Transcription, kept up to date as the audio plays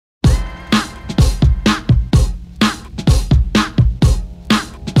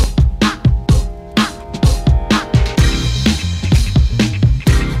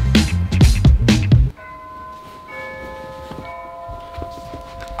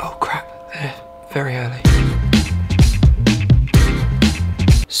very early.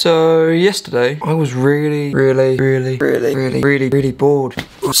 So yesterday I was really bored.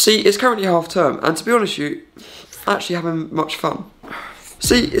 See, it's currently half term, and to be honest with you, actually having much fun.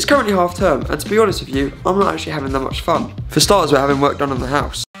 See, it's currently half term, and to be honest with you, I'm not actually having that much fun. For starters, we're having work done on the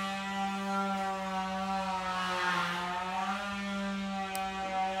house.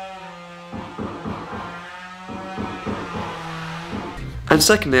 And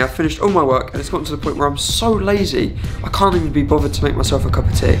secondly, I've finished all my work and it's gotten to the point where I'm so lazy, I can't even be bothered to make myself a cup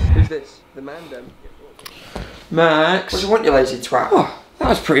of tea. Who's this? The man then? Max? What do you want, you lazy twat? Oh, that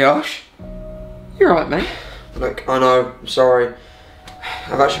was pretty harsh. You're right, mate. Look, I know, I'm sorry.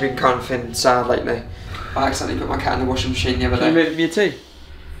 I've actually been kind of feeling sad lately. I accidentally put my cat in the washing machine the other day. Can you make me a tea?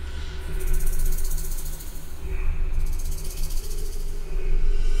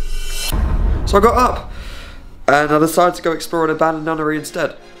 So I got up. And I decided to go explore an abandoned nunnery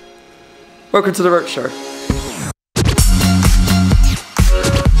instead. Welcome to the Roach Show.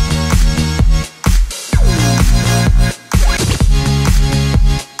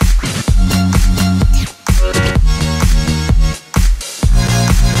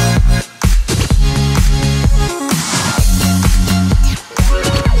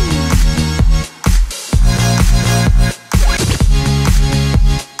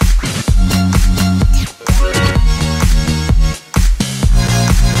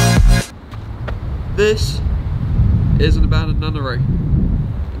 This is an abandoned nunnery,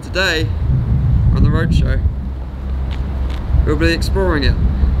 and today on the Roach Show we'll be exploring it.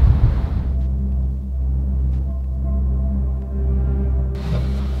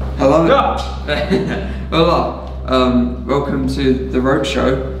 Hello. Hola. Welcome to the Roach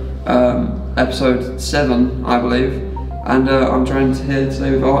Show, episode 7, I believe, and I'm joined here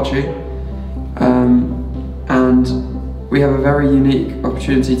today with Archie, and we have a very unique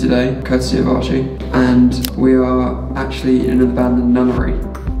opportunity today, courtesy of Archie, and we are actually in an abandoned nunnery,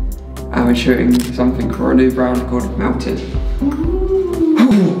 and we're shooting something for a new brand called Melted.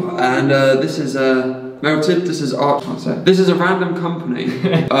 And this is Melted. This is Arch. This is a random company,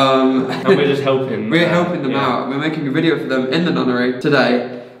 and we're just helping. We're helping them out. We're making a video for them in the nunnery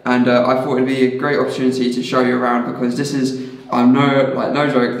today, and I thought it'd be a great opportunity to show you around because this is. I'm no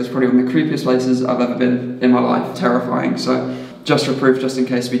joke, this is probably one of the creepiest places I've ever been in my life. Terrifying. So, just for proof, just in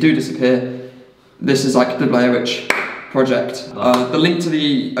case we do disappear, this is like the Blair Witch Project. The link to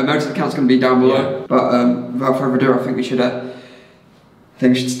the Melted account is going to be down below. Yeah. But without further ado, I think we should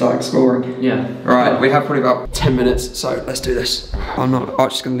start exploring. Yeah. Right, we have probably about 10 minutes, so let's do this. I'm not.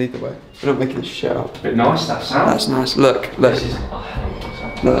 Archie's going to lead the way. We're not making this shit up. Bit nice, that sound. That's nice. Look.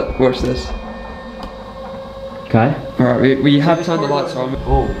 Look, watch this. Okay. Alright, we have turned the lights on.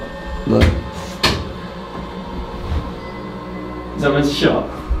 Oh. Look. Is that meant to shut?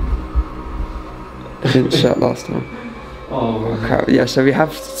 It didn't shut last time. Oh, crap. Yeah, so we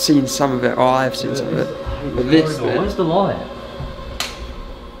have seen some of it, or I have seen some of it. But this bit... Where's the light?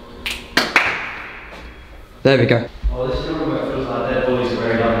 There we go. Oh, this is the room where it feels like dead bodies are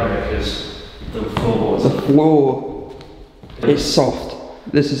very under because the floorboards. The floor is soft.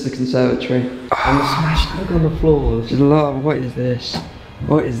 This is the conservatory. And the smashed, look on the floor. What is this?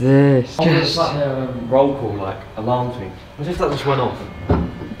 What is this? Oh, it's like a roll call, like alarm thing. What if that just went off?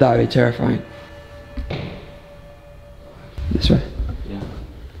 That would be terrifying. This way. Yeah.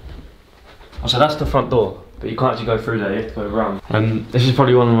 Oh, so that's the front door, but you can't actually go through there, you have to go around. And this is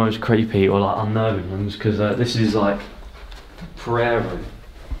probably one of the most creepy or like unnerving rooms because this is like the prayer room.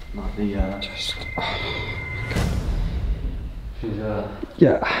 Like the yeah.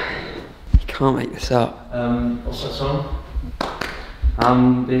 You can't make this up. What's that song?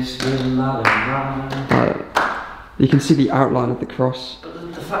 You can see the outline of the cross.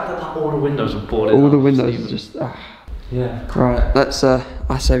 But the fact that all the windows are boarded all up. The windows are just... Yeah. Right, let's,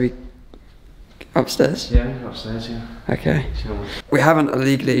 I say we... Upstairs? Yeah, upstairs, yeah. Okay. We haven't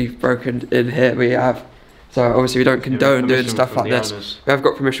illegally broken in here, we have... So obviously we don't condone doing stuff like this. Owners. We have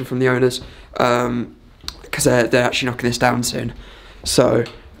got permission from the owners, because they're actually knocking this down soon. So,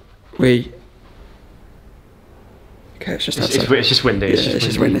 we... Okay, it's just outside. It's just windy. Yeah, it's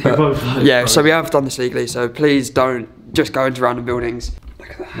just windy. Yeah, so we have done this legally, so please don't just go into random buildings. Look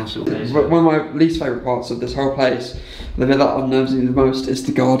at that. Nice little place. One of my least favourite parts of this whole place, the bit that unnerves me the most, is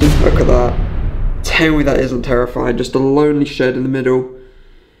the garden. Look at that. Tell me that isn't terrifying. Just a lonely shed in the middle.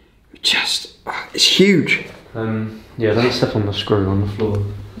 Just, it's huge. Yeah, don't step on the screw on the floor.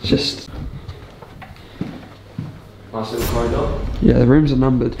 It's just... Nice little corridor. Yeah, the rooms are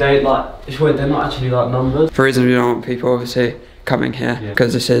numbered. They like, it's weird, they're not actually like numbered. For reasons we don't want people obviously coming here,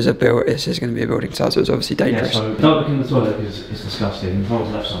 because this is going to be a building site, so it's obviously dangerous. Yeah, so don't look in the toilet because it's disgusting. The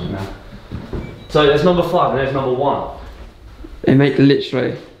toilet's left side now. So there's number 5 and there's number 1. It makes no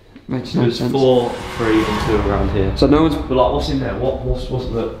sense. There's 4, 3 and 2 around here. So no one's... But like, what's in there? What's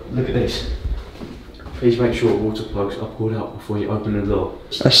look at this. Please make sure water plugs are pulled out before you open the door.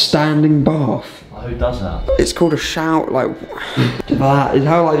 A standing bath. Like, who does that? It's called a shout, like... that is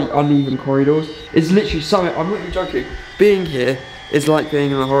how, like, the uneven corridors. It's literally something, I'm not even joking. Being here is like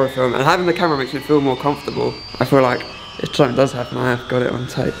being in a horror film, and having the camera makes me feel more comfortable. I feel like if something does happen, I have got it on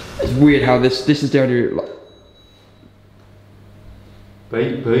tape. It's weird how this is the only, like...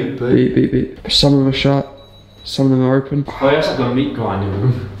 Beep, beep, beep. Beep, beep, beep. Some of them are shut, some of them are open. Oh, yeah, that's got a meat grinding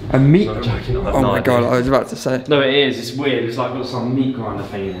room. A meat? I'm joking, oh my god, I was about to say. No, it is, it's weird, it's like got some meat grinder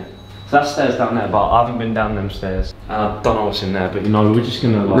thing in it. So that stairs down there, but I haven't been down them stairs. I don't know what's in there, but you know, we're just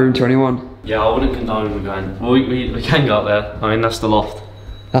gonna like... Room 21? Yeah, I wouldn't condone going. Well, we can go up there. I mean, that's the loft.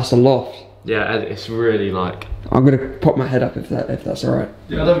 That's the loft? Yeah, it's really like... I'm gonna pop my head up if that's alright.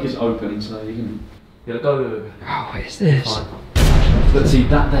 Yeah, I don't think it's open, so you can... Yeah, go. Oh, what is this? Fine. Let's see,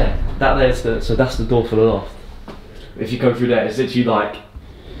 that there's the... So that's the door for the loft. If you go through there, it's literally like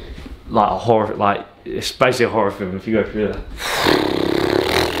a horror, like, it's basically a horror film if you go through there.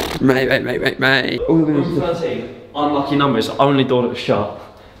 Mate. Room 13, unlucky number, it's the only door that was shut.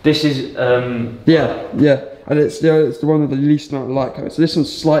 This is, Yeah, and it's the one with the least amount of light coming. So this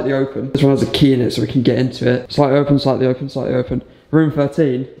one's slightly open. This one has a key in it so we can get into it. Slightly open, slightly open, slightly open. Room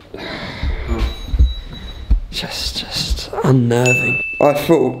 13. Just unnerving. I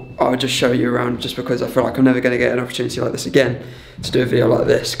thought I would just show you around just because I feel like I'm never going to get an opportunity like this again to do a video like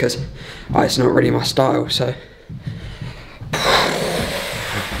this because it's not really my style, so.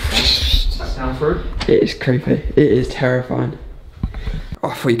 Down through? It is creepy. It is terrifying. Oh,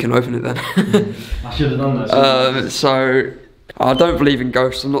 I thought you can open it then. I should have done that. So, I don't believe in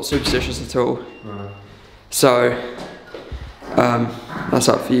ghosts. I'm not superstitious at all. Right. So, that's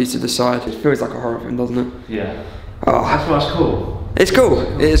up for you to decide. It feels like a horror film, doesn't it? Yeah. Oh. That's why it's cool. It's cool.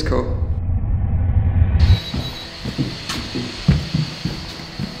 It is cool.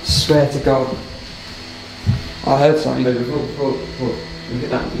 Swear to God. I heard something. Look at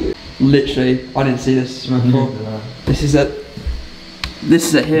that. Literally, I didn't see this before. This is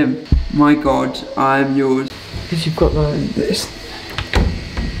a him. My God, I'm yours. Because you've got like this.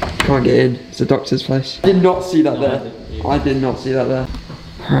 Can't get in. It's a doctor's place. Did not see that there. I did not see that there.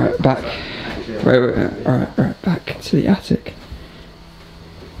 Alright, back. Wait. Alright, back to the attic.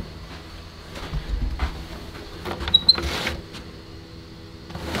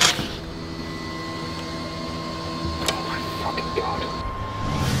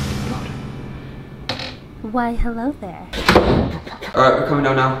 Why, hello there. Alright, we're coming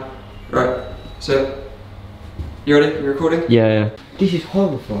down now. Right, so, you ready? You recording? Yeah. This is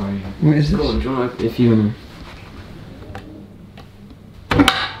horrifying. What is this? Go on, do you want to, if you want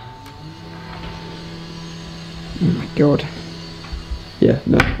Oh my God. Yeah,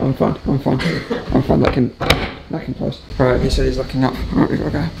 no, I'm fine. I'm fine. That can close. Right, he said he's looking up. Alright, we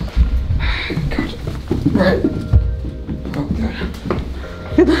gotta go. God. Right.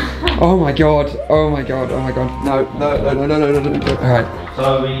 Oh God. Oh my God. No. Alright.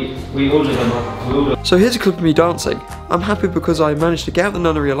 So we ordered them up. So here's a clip of me dancing. I'm happy because I managed to get out the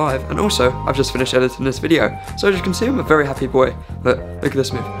nunnery alive, and also I've just finished editing this video. So as you can see, I'm a very happy boy. Look at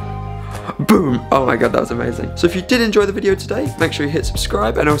this move. Boom! Oh my God, that was amazing. So if you did enjoy the video today, make sure you hit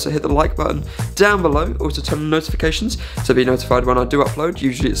subscribe and also hit the like button down below. Also turn on notifications to be notified when I do upload.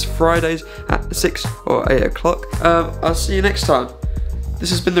 Usually it's Fridays at 6 or 8 o'clock. I'll see you next time. This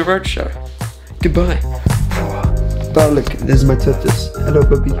has been the Roach Show. Goodbye. Oh look, there's my tortoise. Hello,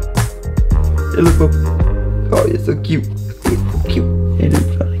 puppy. Hello, puppy. Oh, you're so cute. You're so cute. Hello,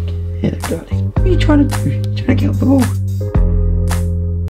 darling. What are you trying to do? Trying to get out the hole?